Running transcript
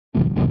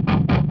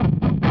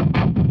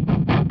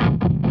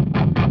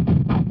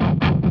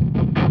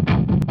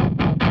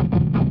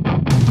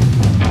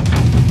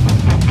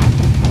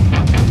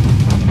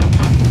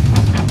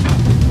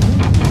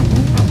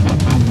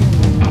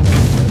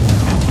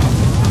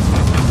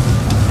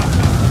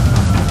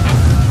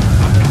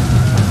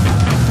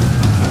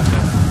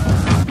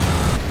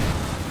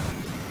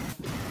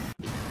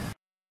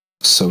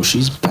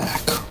Soshe's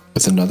back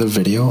with another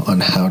video on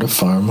how to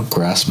farm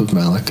Grasp of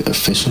Malok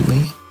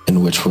efficiently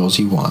and which rolls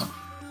you want.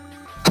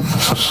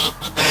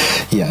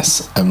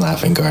 Yes, I'm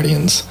laughing,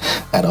 Guardians,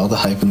 at all the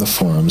hype in the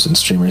forums and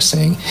streamers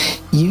saying,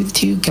 "You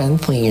two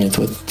gunslingers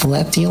with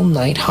Celestial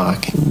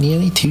Nighthawk,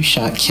 nearly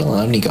 2-shot kill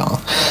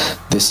Omnigol."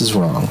 This is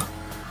wrong.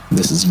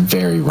 This is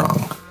very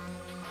wrong.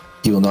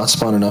 You will not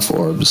spawn enough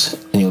orbs,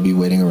 and you'll be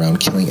waiting around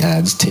killing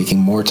ads, taking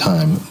more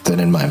time than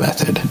in my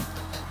method.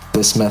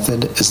 This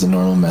method is the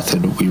normal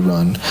method we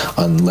run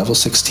on level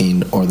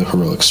 16 or the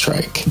Heroic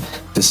Strike.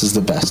 This is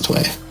the best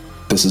way.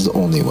 This is the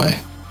only way.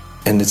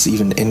 And it's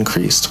even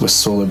increased with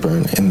Solar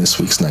Burn in this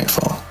week's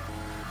Nightfall.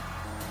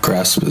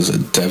 Grasp is a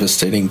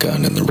devastating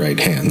gun in the right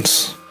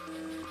hands.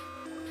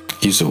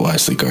 Use it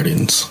wisely,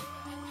 Guardians.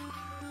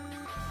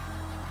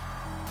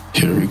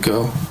 Here we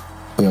go.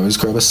 We always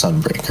grab a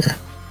Sunbreaker.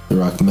 We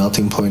rock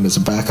Melting Point as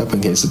a backup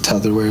in case the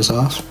tether wears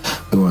off.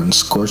 We run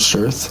Scorched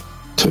Earth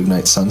to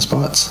ignite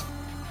sunspots.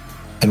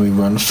 And we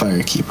run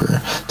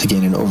Firekeeper to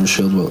gain an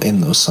overshield while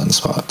in those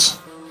sunspots.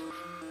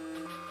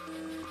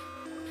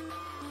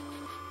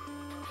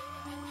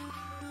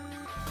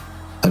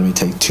 Then we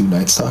take 2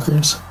 Night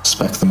Stalkers,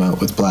 spec them out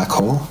with Black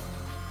Hole,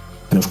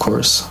 and of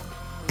course,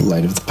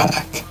 Light of the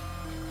Pack,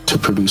 to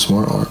produce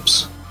more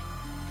orbs.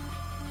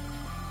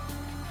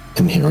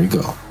 And here we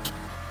go.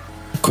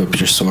 Equip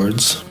your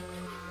swords.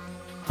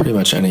 Pretty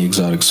much any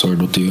exotic sword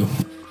will do.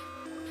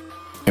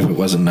 If it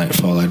wasn't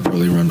Nightfall, I'd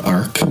probably run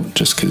Arc,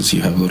 just because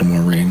you have a little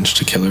more range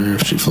to kill her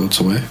if she floats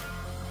away.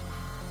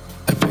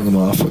 I ping them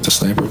off with the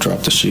sniper,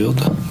 drop the shield,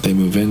 they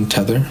move in,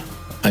 tether.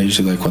 I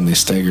usually like when they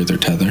stagger their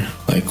tether,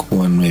 like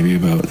one maybe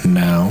about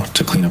now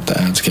to clean up the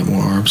ads, get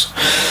more orbs.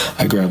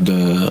 I grab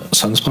the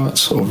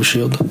sunspots,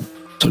 overshield,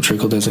 so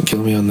Trickle doesn't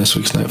kill me on this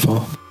week's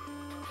Nightfall.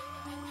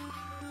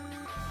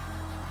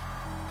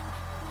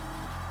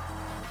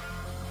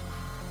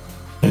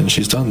 And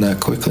she's done that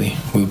quickly.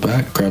 Move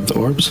back, grab the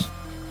orbs.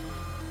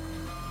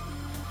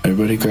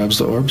 Everybody grabs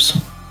the orbs,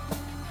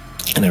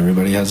 and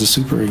everybody has a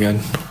super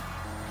again.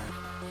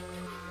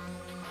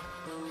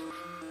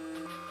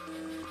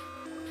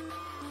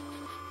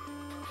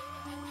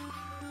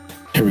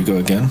 Here we go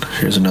again.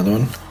 Here's another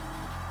one.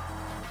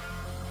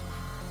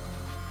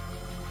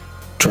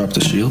 Drop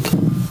the shield.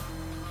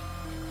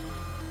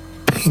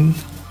 Ping.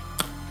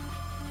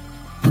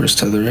 First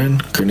tether in.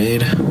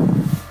 Grenade.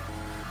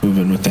 Move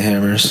in with the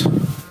hammers.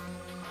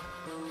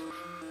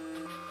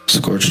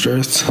 Scorched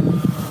Earth.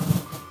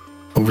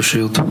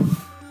 Overshield.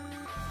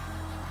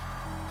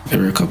 Give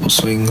her a couple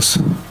swings.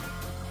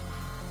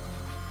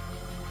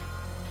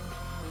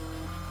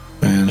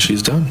 And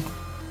she's done.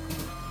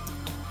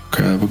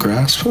 Grab a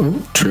grasp.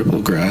 Oh,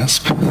 triple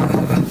grasp.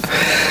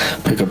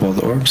 Pick up all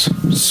the orbs.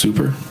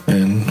 Super.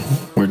 And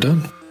we're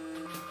done.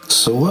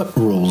 So what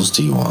rolls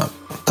do you want?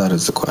 That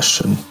is the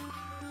question.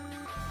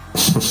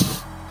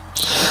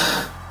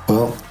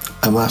 Well,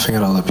 I'm laughing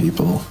at all the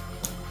people.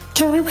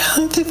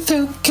 Counterbalance is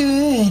so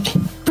good.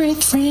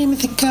 Brace frame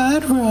is a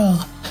god roll.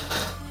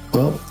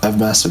 Well, I've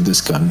mastered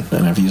this gun,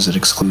 and I've used it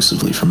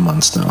exclusively for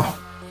months now.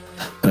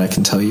 And I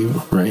can tell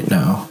you right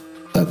now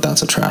that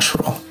that's a trash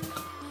roll.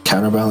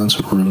 Counterbalance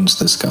ruins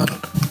this gun.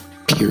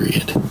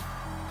 Period.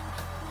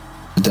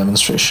 A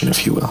demonstration,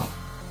 if you will.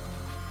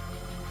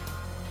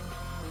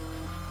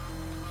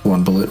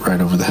 1 bullet right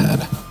over the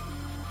head.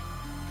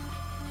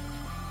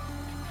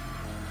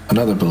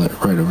 Another bullet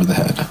right over the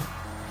head.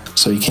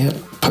 So you can't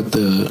put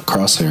the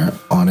crosshair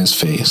on his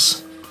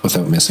face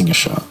without missing a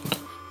shot.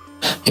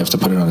 You have to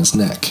put it on his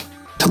neck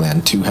to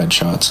land 2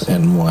 headshots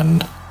and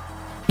 1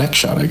 neck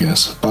shot, I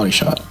guess. Body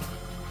shot.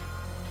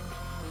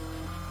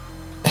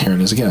 Here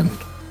it is again.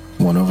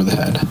 1 over the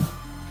head.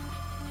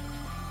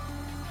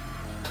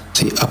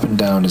 See, up and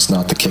down is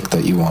not the kick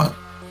that you want.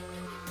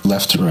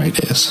 Left to right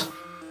is.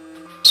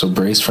 So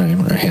brace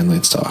frame or hand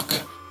laid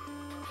stock.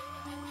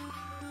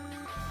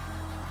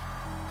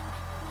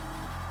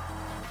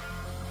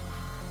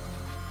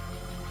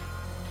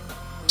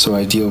 So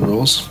ideal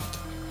rolls,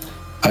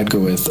 I'd go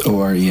with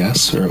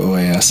ORES or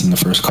OAS in the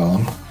first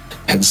column,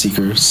 Head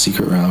Seeker,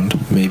 Secret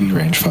Round, maybe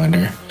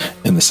Rangefinder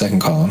in the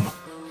second column.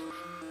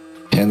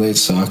 Hand laid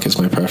stock is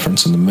my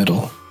preference in the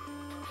middle,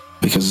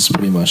 because it's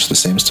pretty much the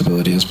same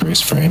stability as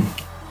brace frame,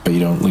 but you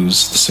don't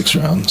lose the 6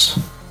 rounds.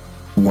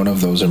 One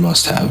of those are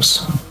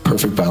must-haves.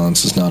 Perfect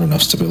balance is not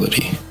enough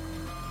stability.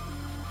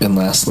 And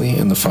lastly,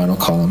 in the final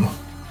column,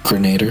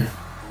 Grenader,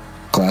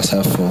 glass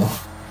half full,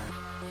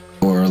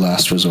 or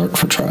last resort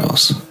for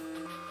trials.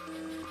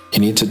 You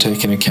need to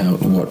take into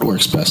account what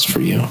works best for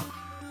you.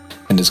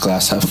 And is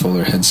glass half full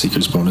or Head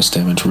Seeker's bonus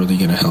damage really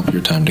going to help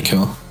your time to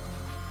kill?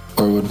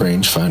 Or would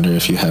Rangefinder,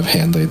 if you have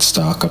hand laid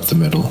stock up the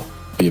middle,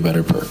 be a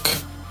better perk?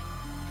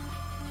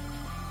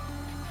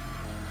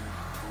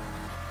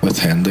 With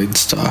hand laid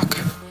stock,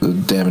 the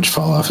damage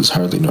fall off is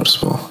hardly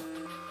noticeable,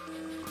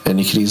 and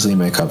you could easily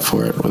make up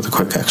for it with a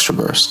quick extra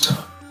burst.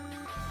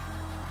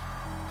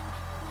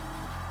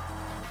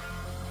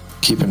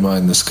 Keep in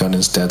mind this gun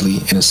is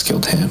deadly in a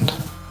skilled hand,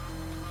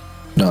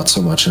 not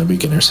so much in a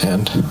beginner's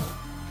hand.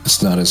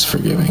 It's not as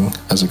forgiving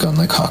as a gun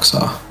like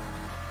Hawksaw.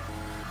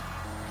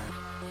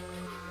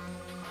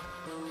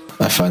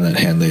 find that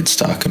hand-laid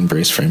stock and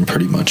brace frame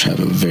pretty much have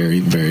a very,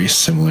 very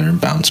similar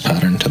bounce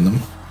pattern to them.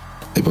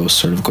 They both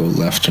sort of go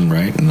left and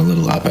right and a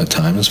little up at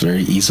times,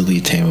 very easily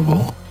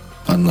tameable,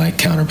 unlike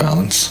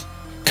Counterbalance.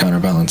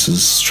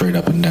 Counterbalance's straight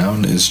up and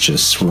down is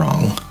just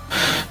wrong.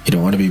 You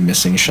don't want to be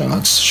missing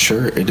shots.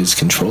 Sure, it is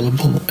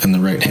controllable in the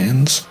right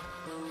hands,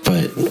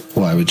 but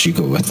why would you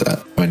go with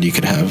that when you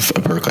could have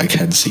a perk like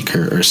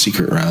Headseeker or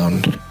Secret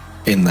Round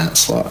in that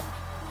slot?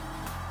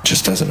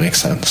 Just doesn't make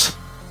sense.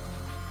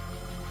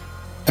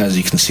 As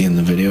you can see in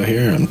the video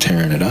here, I'm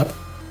tearing it up.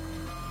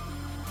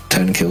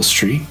 10 kill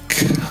streak,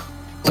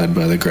 led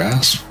by the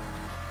Grasp.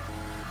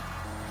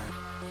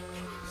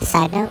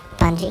 Side note,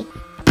 Bungie,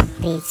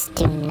 please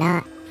do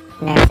not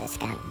nerf this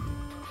gun.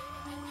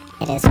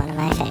 It is one of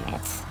my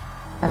favorites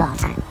of all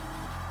time.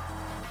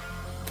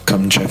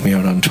 Come check me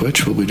out on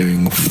Twitch. We'll be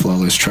doing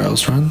flawless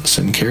trials runs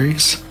and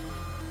carries.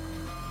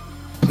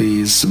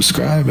 Please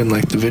subscribe and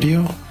like the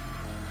video.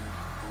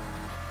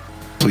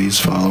 Please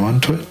follow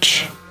on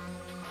Twitch.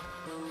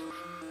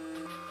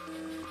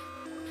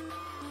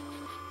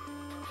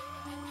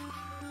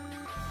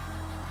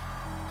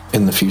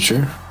 In the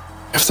future,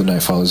 if the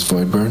Nightfall is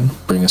Voidburn,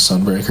 bring a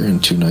Sunbreaker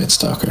and 2 Night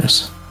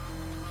Stalkers.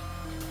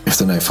 If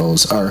the Nightfall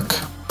is Arc,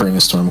 bring a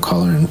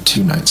Stormcaller and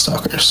 2 Night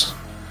Stalkers.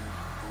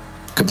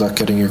 Good luck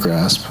getting your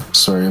Grasp.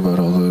 Sorry about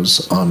all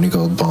those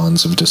Omnigold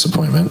bonds of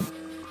disappointment.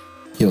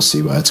 You'll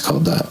see why it's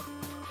called that.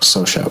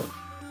 Soshe out.